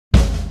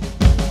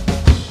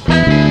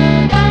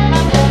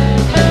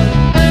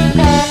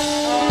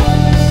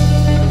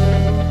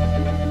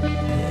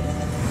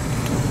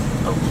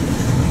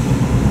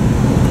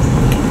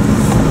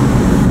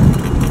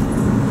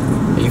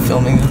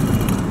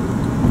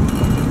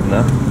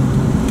No?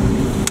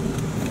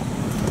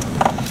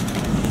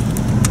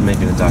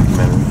 Making a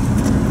documentary.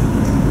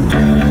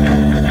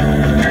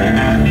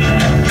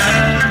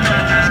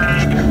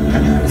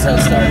 That's how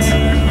it starts.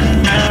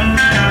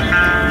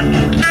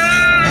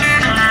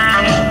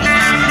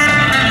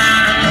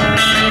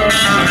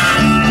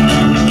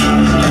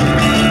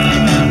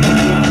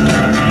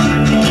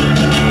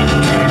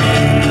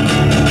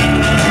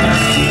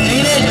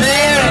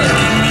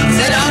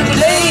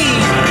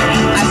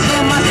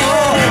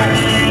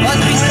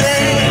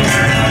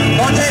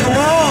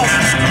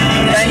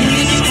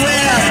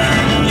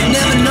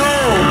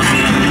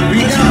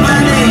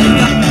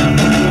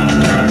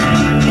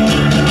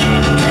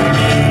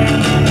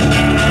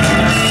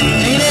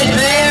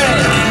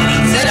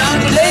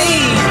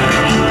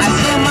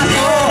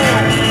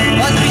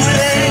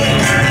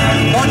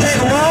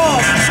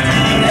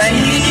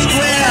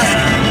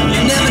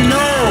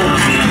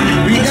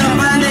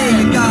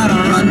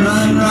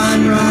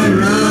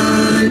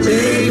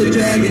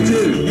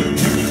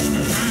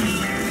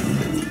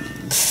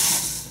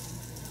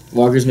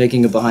 Walker's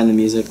making a behind the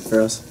music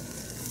for us.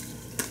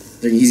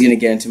 He's gonna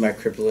get into my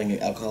crippling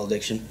alcohol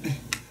addiction.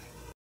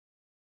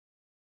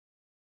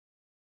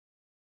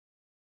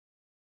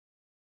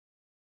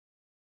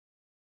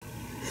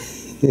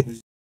 What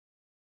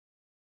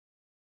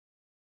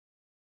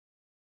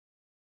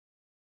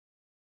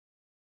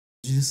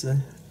did you just say?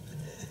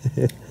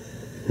 Did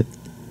you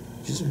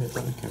just hit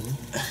that on camera?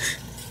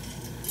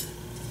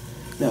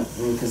 No,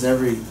 because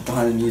every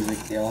behind the music,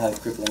 they all have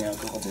crippling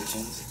alcohol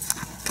addictions.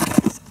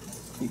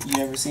 You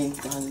never seen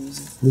behind the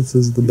music? This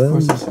is the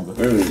band.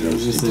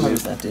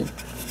 That dude.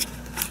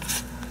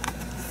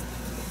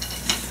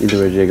 Either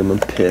way, Jacob, I'm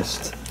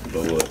pissed.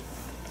 But what?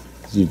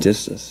 You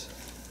dissed us.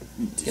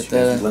 Get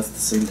that. Left the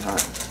same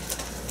time.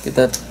 Get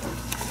that.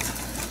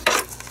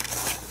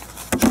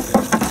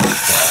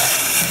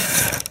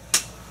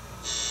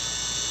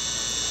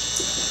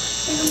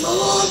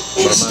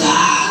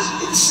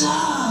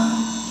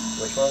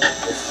 Which one?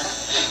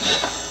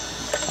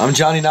 I'm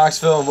Johnny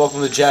Knoxville, and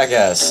welcome to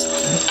Jackass.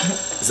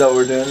 Is that what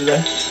we're doing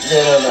today?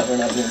 Yeah, no, we're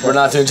not doing that. We're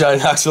not doing Johnny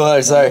Knoxville. All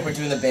right, sorry. We're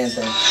doing the band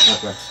thing.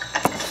 Okay.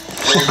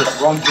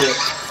 Wrong bit.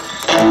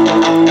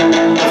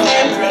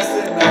 Dressed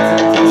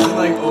in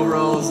like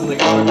overalls and like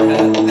hard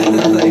hat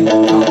and like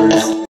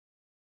Converse.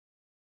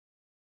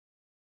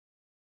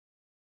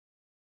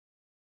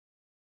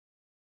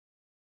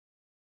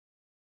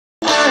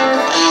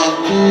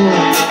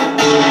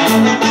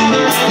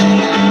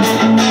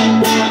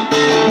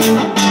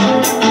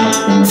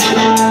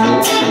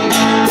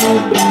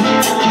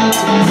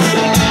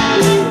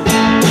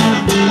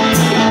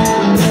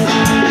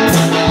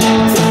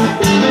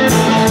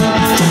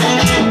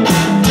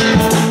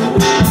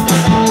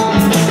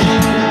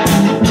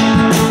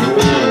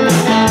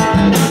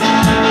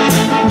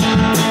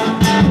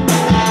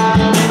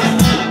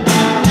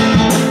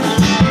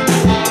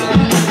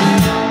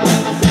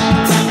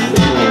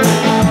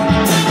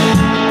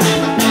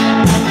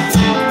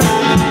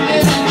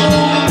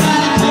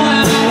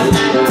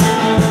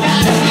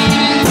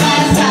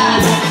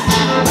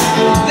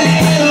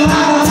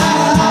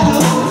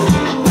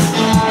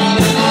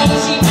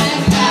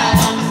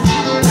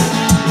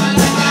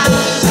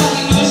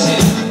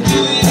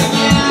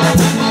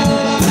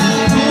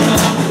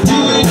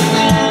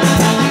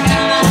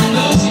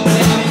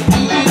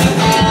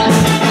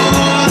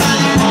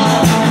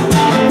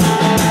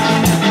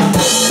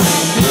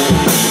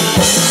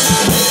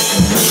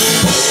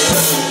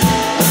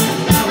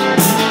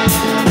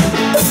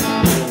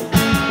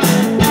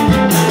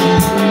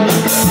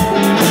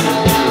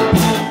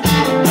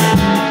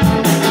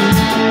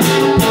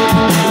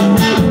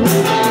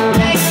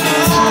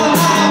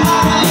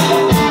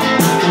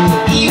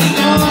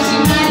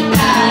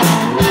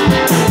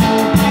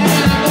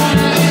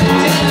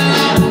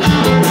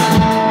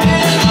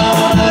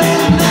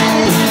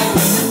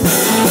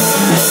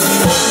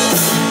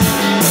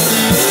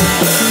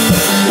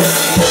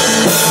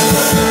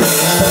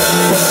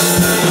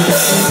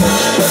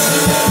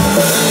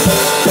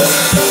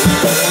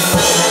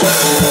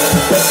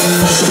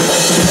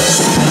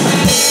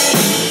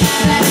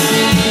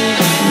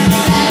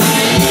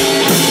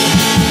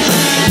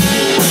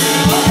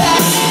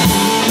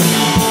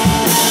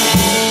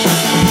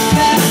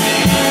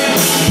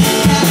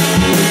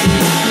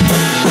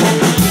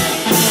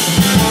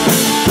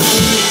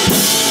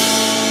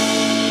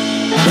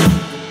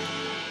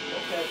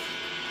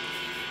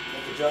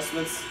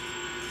 Adjustments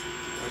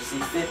or see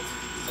fit.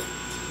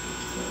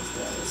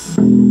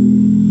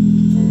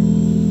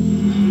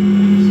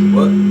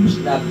 What?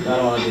 I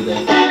don't want to do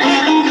that.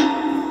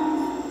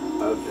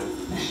 Okay.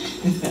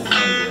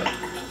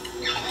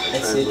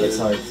 It's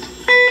hard.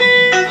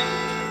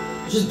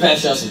 Just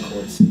bash out some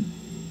chords.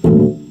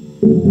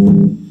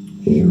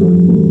 Sure.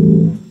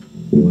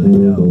 Let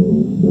it out.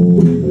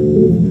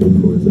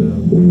 Chords out.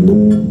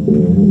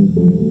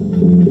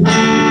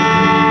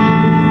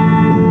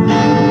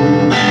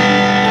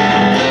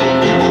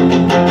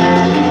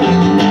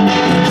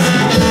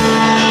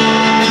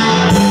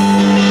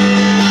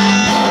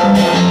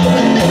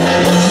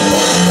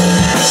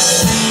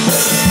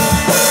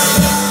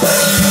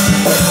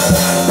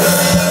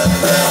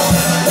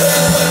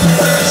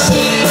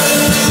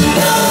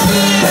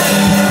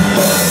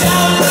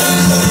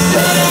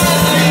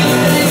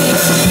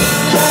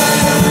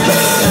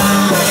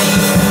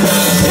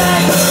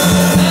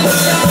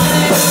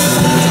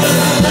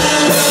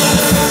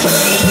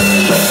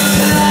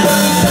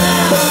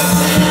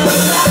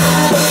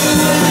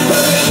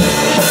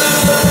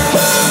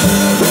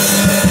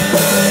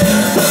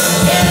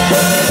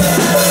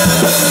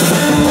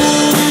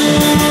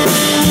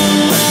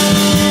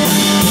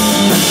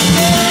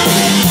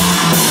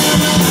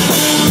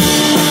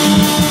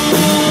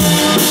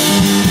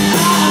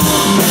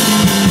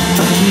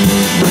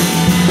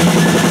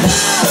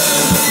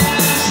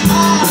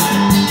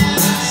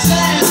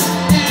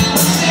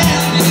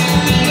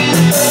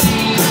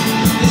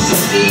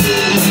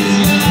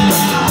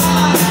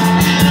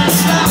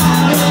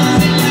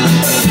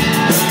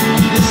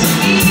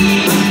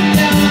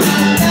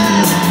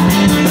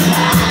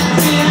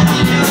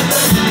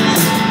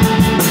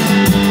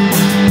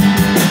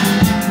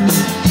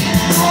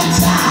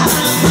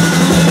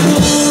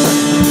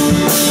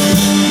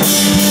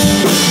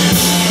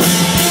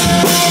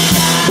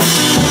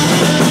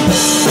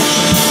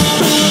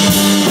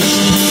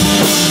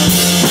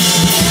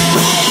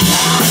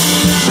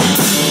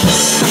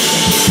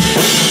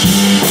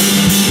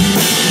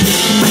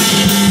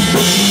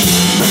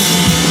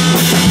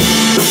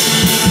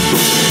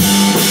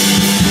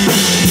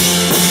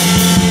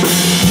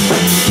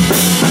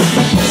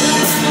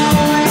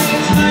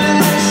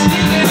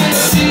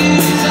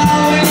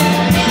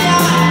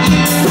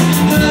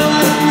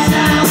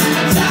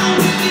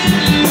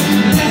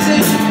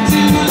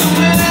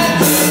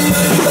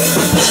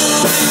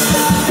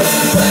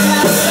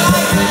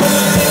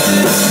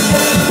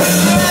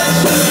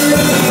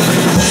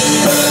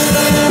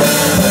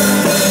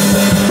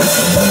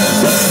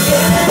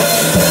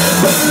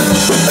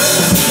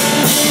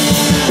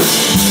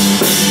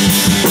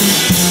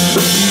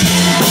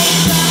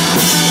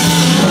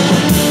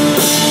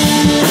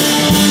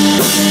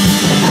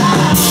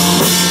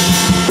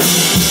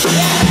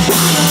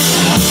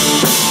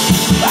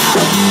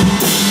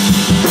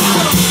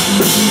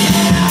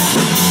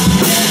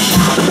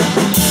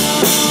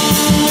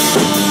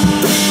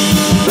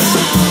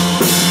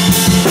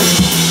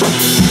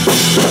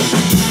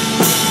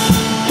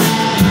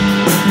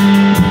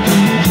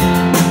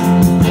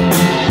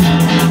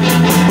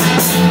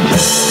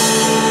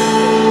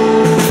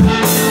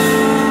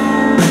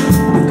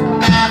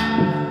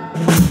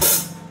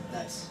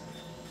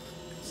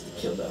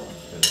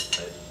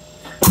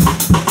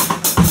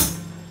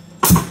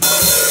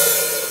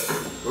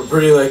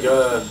 pretty like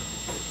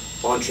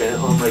on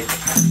channel, on like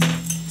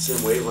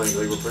same wavelength.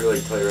 Like we're pretty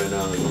like tight right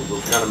now. Like,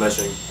 we're kind of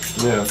meshing.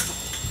 Yeah.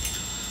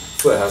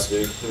 Play a house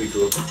gig. It'd be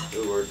cool. It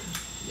would work.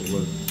 It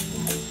would.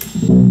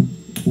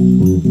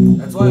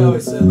 That's why I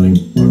always said like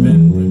our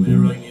band, like, we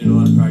never really needed a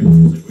lot of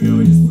practice. Like we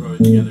always just throw it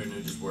together and it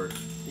would just work.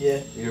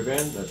 Yeah. Your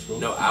band? That's cool.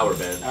 No, our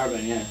band. Our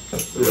band, yeah.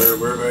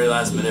 We're very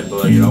last minute,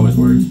 but like it always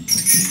works.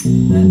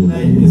 That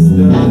night is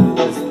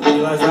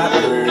Eli's rap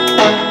career.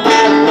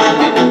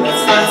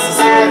 That's the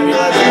story of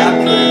Eli's rap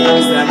career.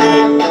 Is that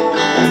night.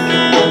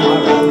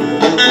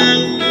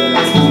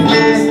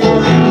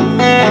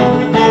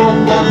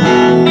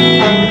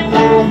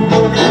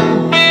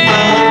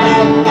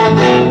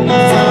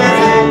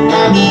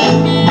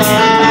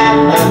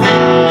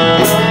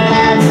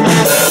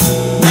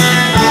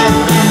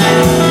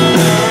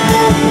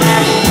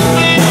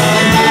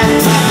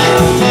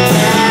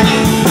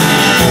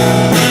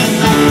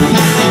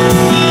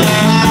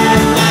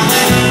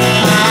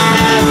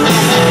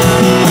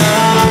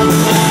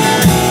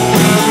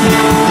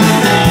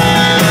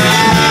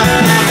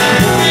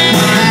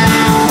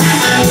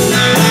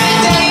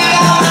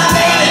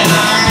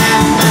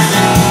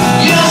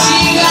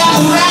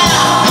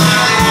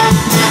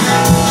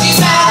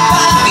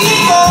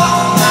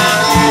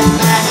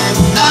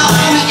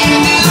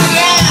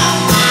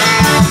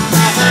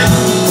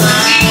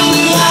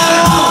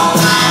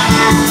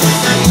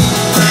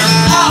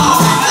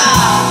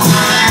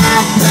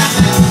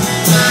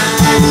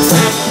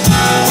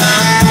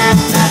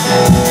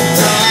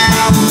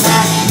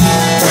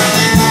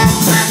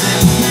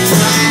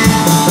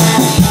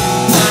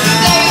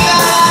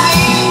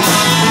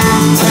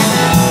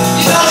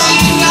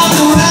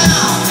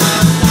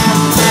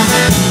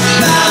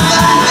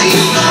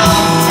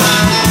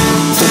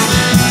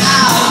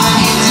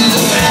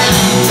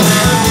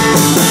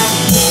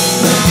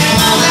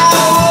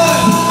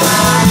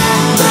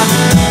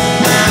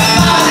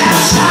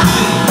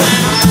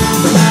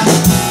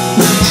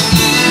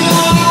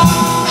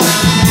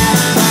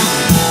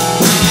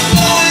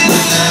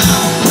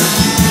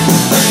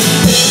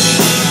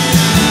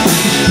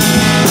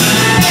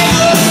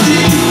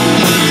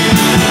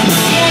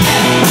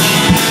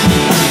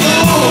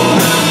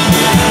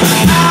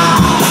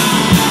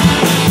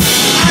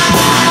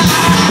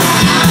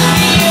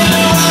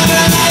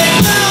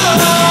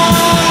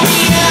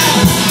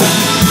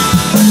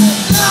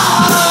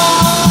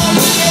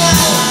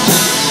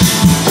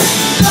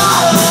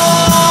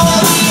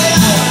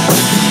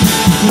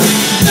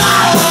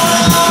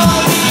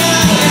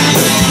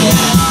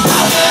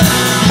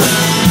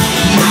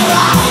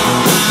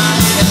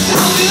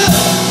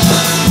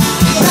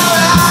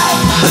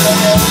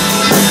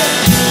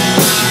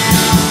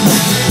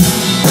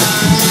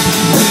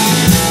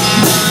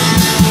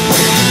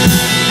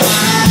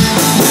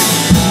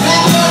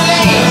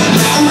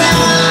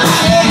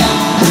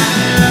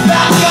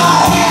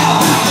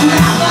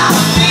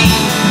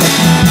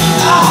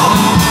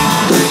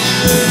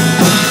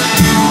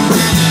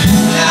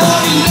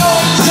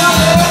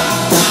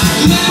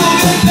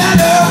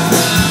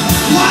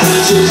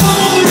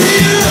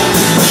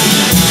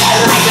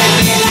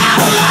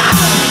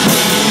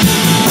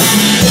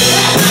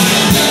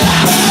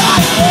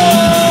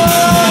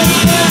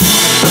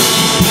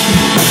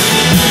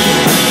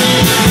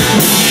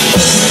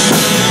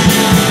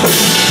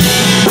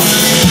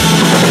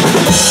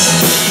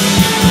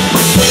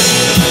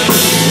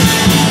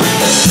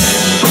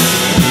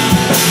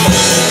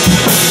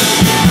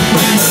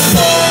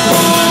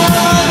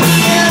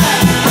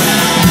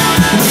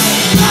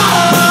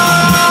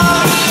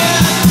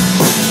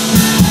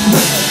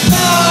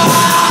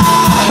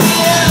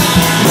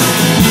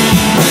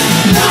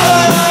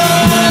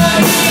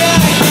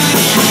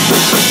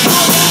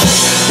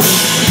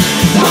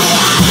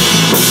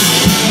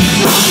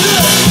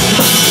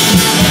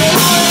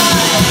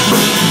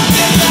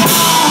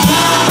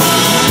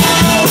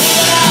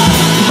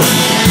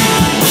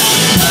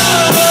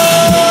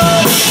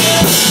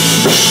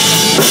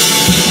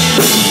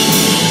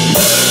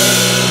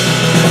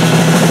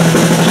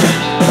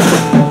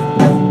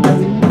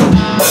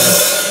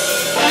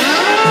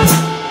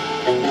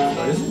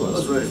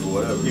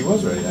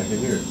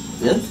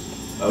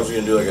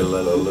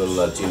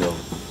 Latino.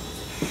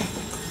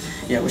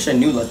 Yeah, I wish I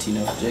knew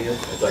Latino, Jacob.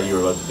 I thought you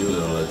were about to do a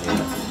little Latino.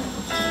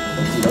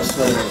 Dude, I'm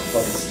sweating on the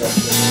fucking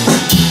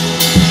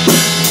stuff.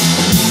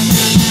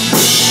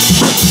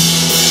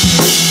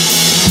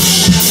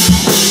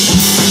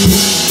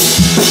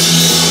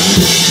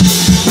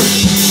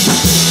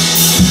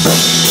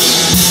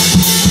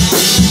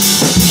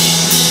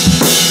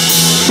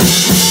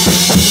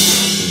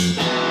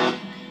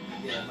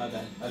 Yeah, my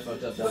bad. I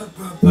fucked up that.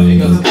 But it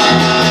goes.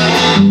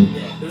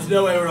 Yeah, there's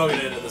no way we're all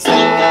gonna end it this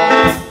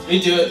way. We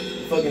do it.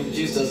 Fucking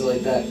Juice does it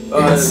like that.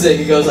 Oh, It's sick.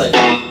 It goes like.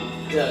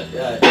 Yeah.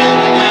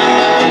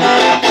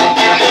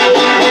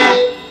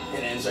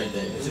 It ends right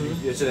there.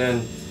 It should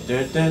end.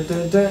 Dun, dun,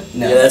 dun, dun.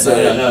 No, Yeah, that's no,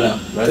 it. no.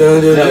 Right?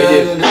 Dun, dun, No, we dun,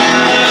 do. dun, dun.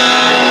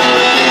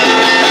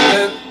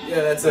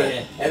 Yeah, that's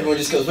it. Everyone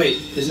just goes,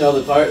 wait, there's no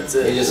other part. That's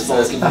it. It just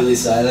falls completely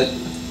silent.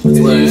 That's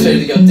where you started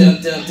to go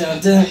dun dun dun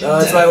dun. No,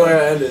 that's right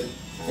where I ended.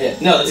 Yeah,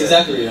 no, that's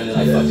exactly where you ended.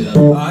 I fucked it up.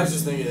 Oh, I was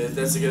just thinking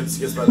that's a good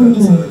spot to end.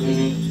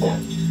 Yeah.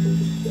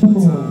 But,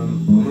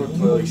 I'm gonna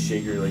play like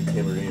shaker, like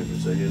tambourine for a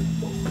second.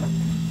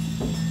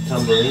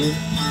 Tambourine?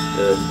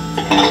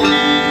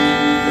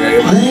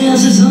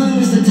 There's a song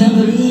with the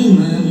tambourine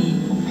man.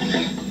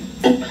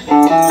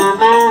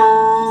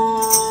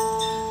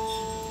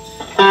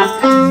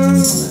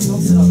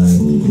 Don't sit on that.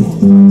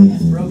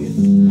 Broken.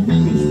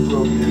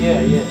 Yeah.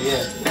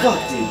 Fuck,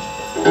 dude.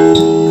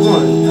 Come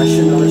on. I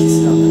shouldn't have let you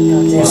sit on that.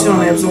 Goddamn. You sit on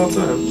amps all the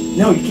time.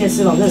 No, you can't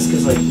sit on this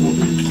because, like,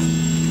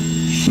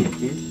 shit,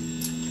 dude.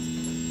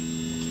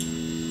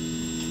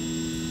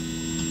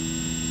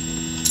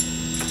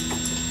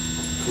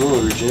 Come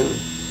on, Regina.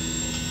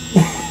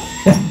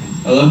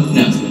 Hello? No.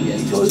 Yeah,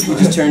 you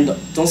just turned.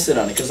 Don't sit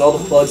on it because all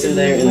the plugs are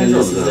there and then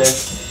this is there.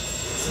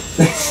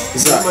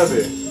 It's not my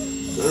beer. I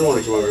don't want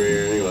to come over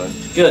here anyway.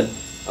 Good.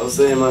 I'll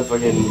stay in my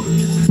fucking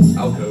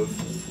alcove.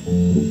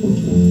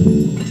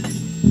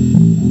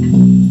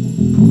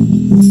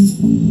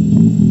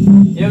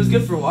 Yeah, it was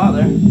good for a while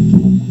there.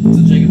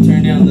 So Jacob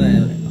turned down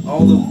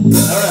all the. I don't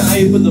know how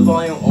you put the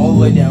volume all the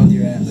way down with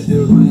your ass. I did it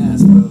with my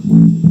ass, bro.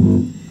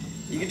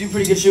 You can do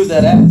pretty good shit with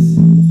that ass.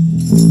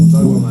 Don't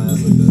talk about my ass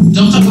like that.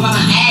 Don't talk about my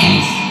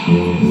ass.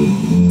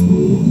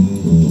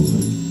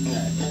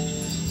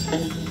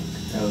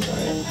 That was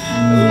alright.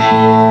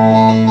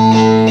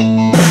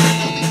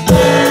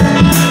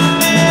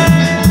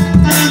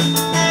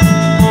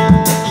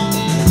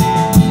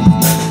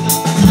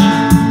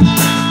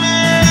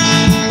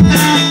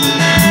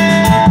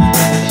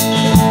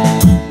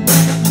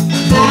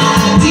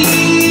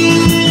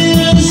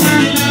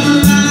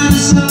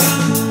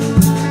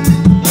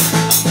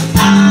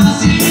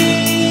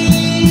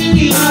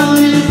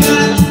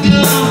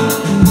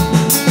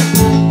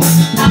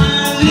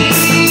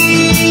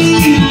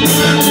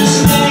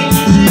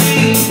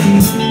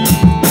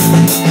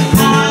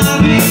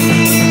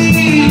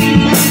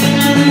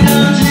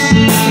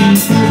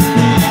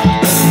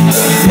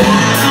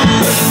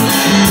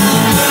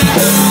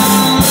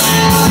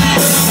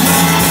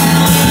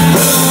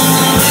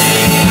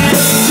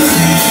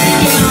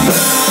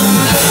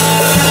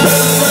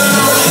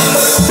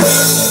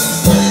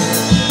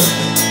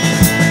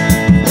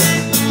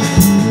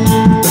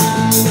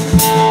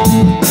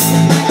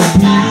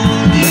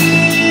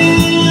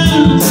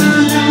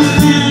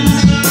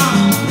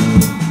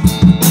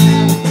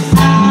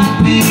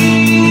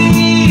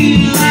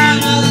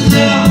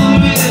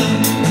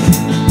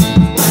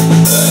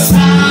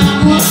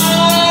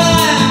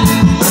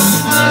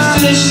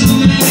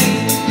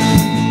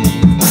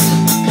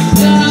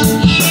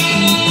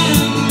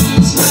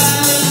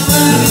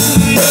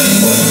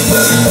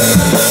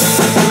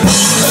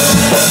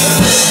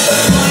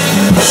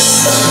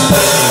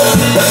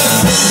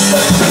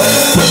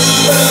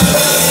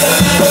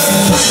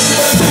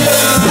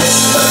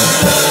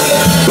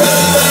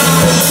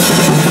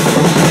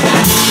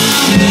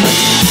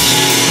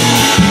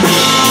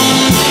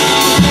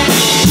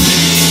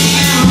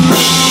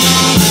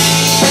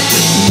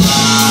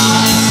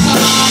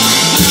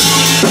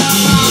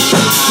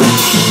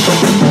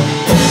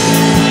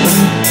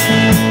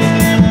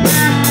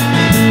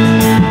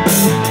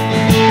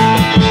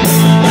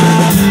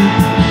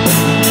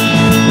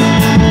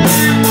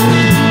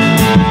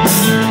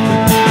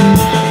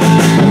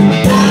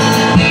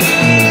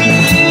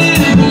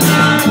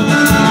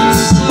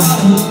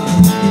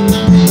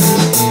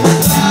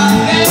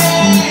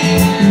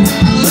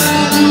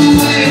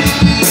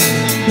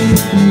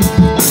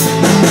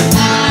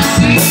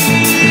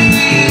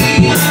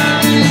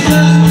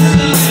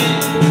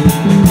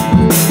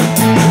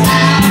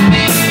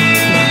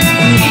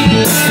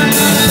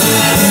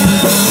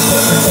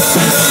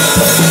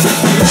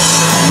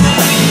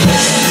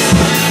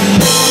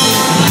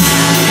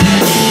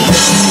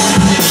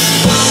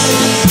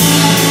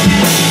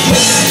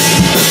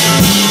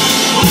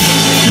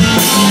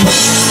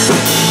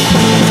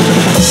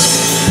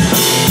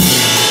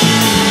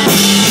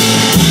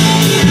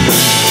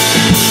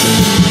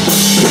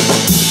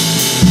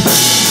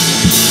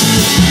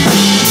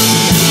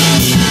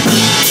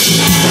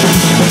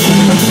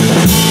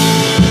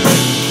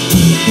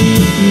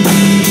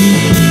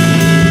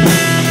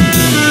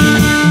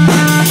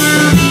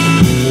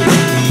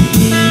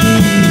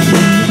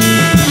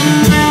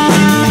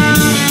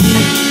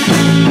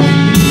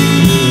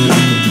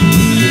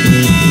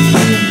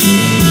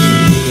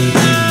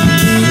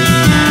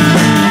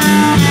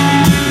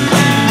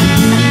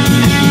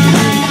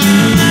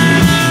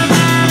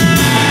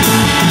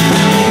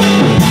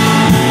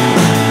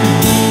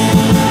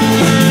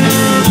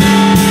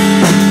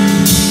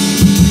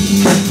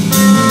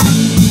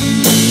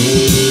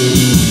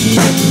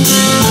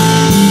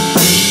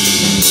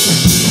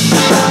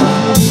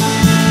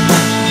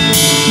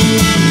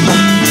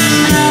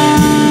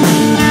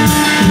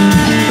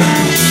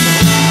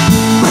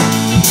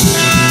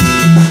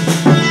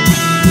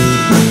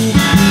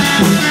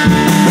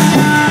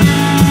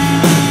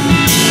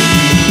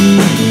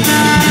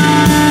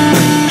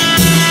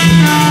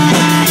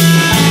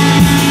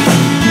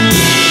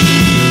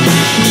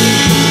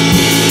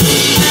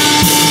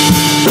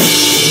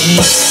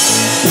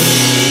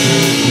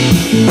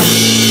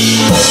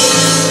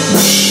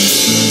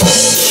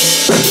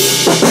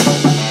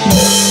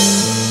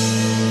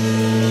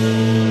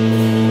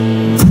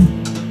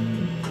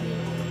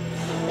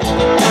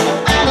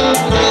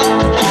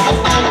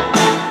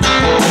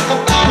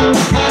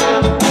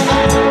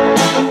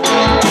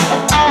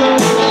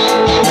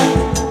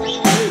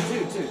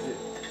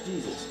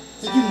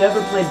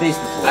 never played bass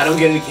before? I don't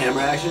get any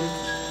camera action.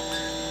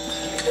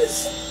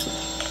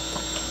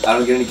 I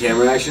don't get any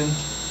camera action.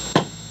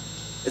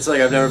 It's like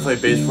I've never played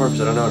bass before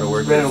because I don't know how to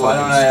work. Brandon, why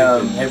don't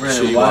I, hey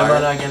Brandon, shitty why am I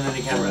wire. not getting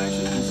any camera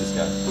action? Who's this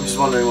guy? I'm just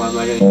wondering why I'm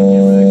not getting any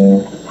camera action.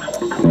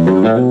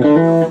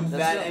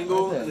 That it,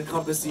 angle right there. would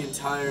encompass the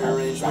entire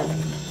arrangement.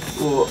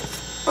 Well,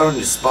 I don't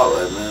need a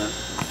spotlight, man.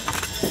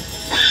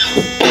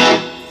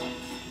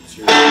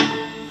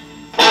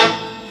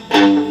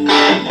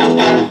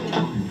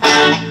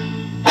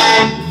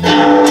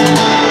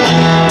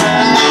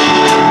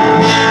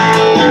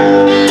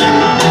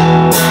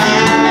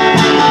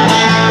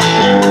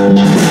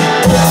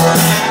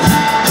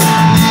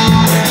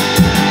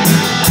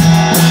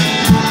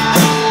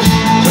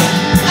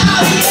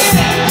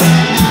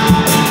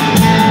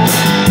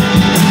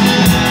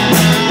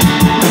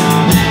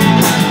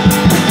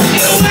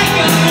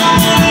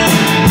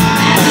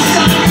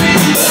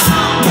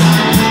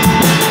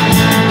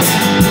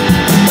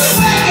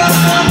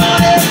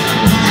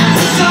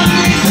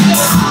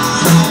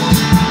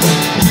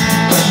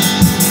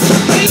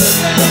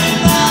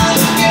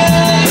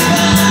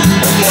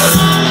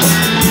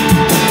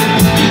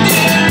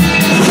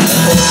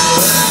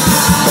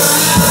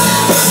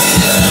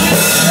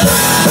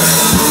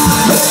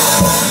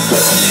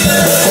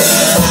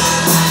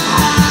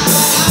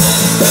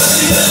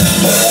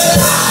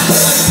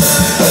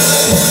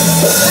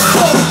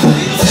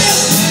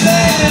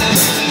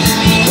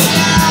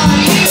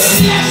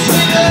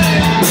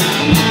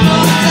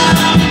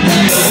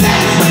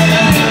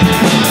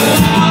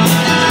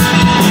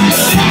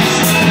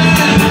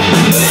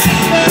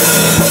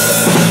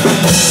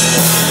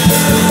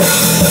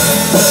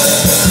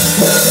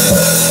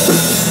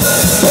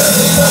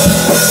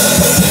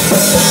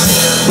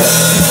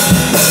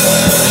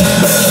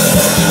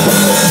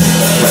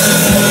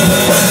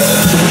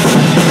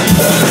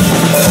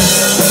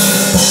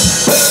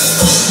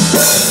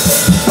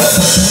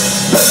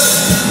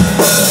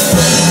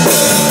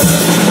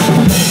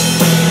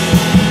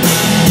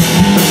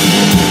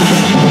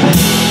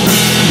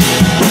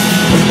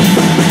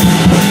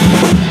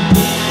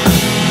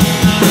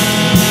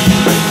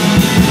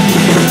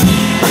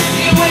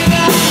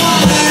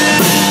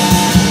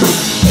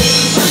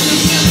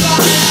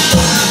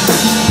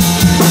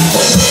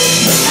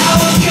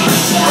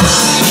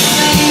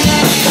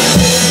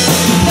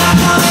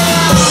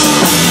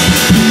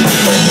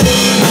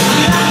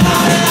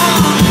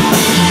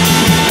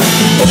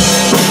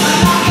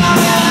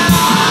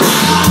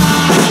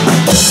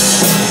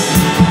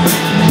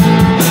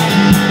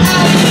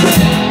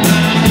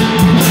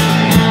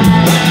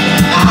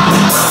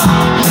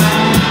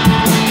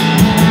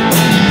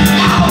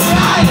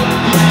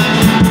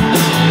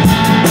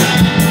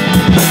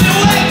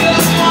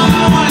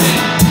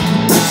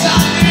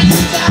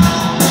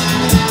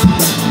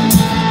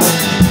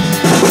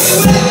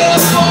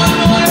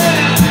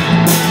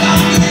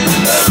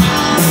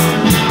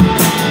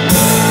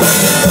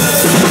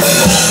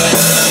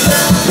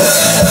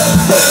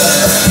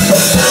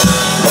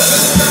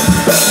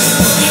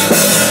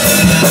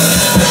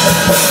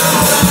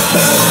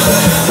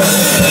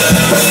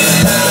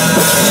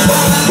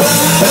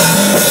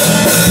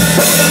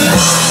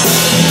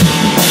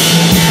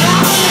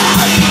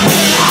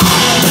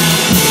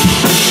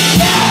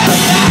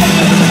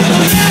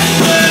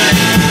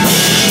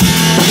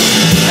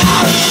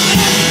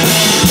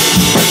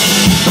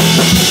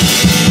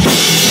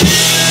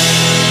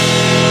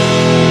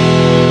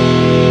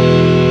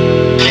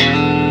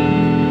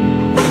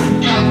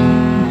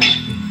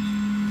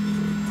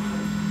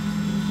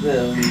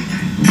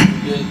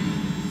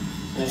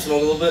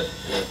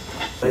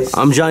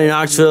 I'm Johnny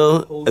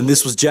Knoxville, and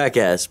this was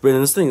Jackass.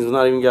 Brandon, this thing's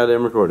not even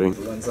goddamn recording.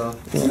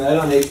 Tonight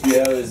on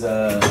HBO is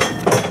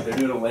they're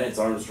doing a Lance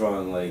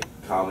Armstrong like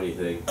comedy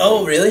thing.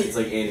 Oh, really? It's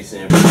like Andy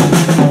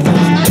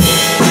Samberg.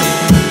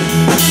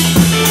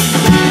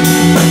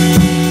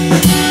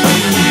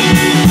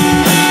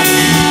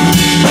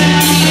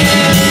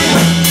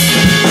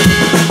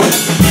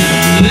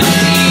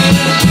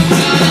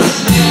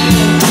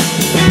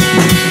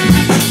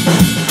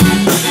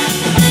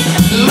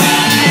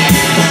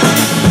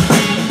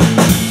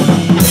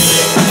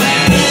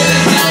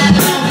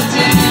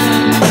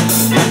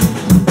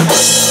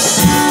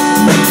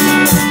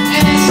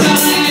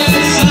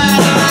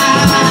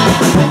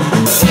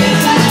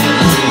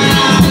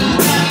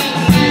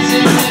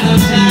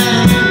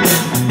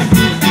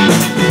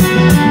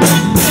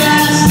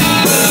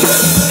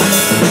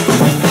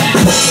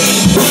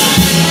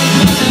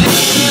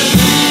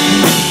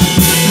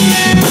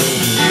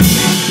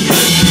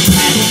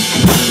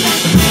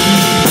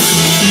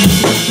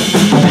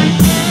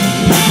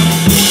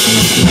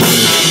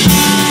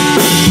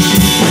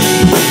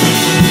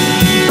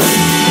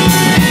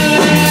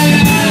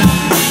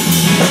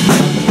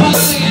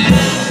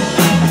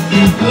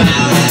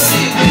 Well,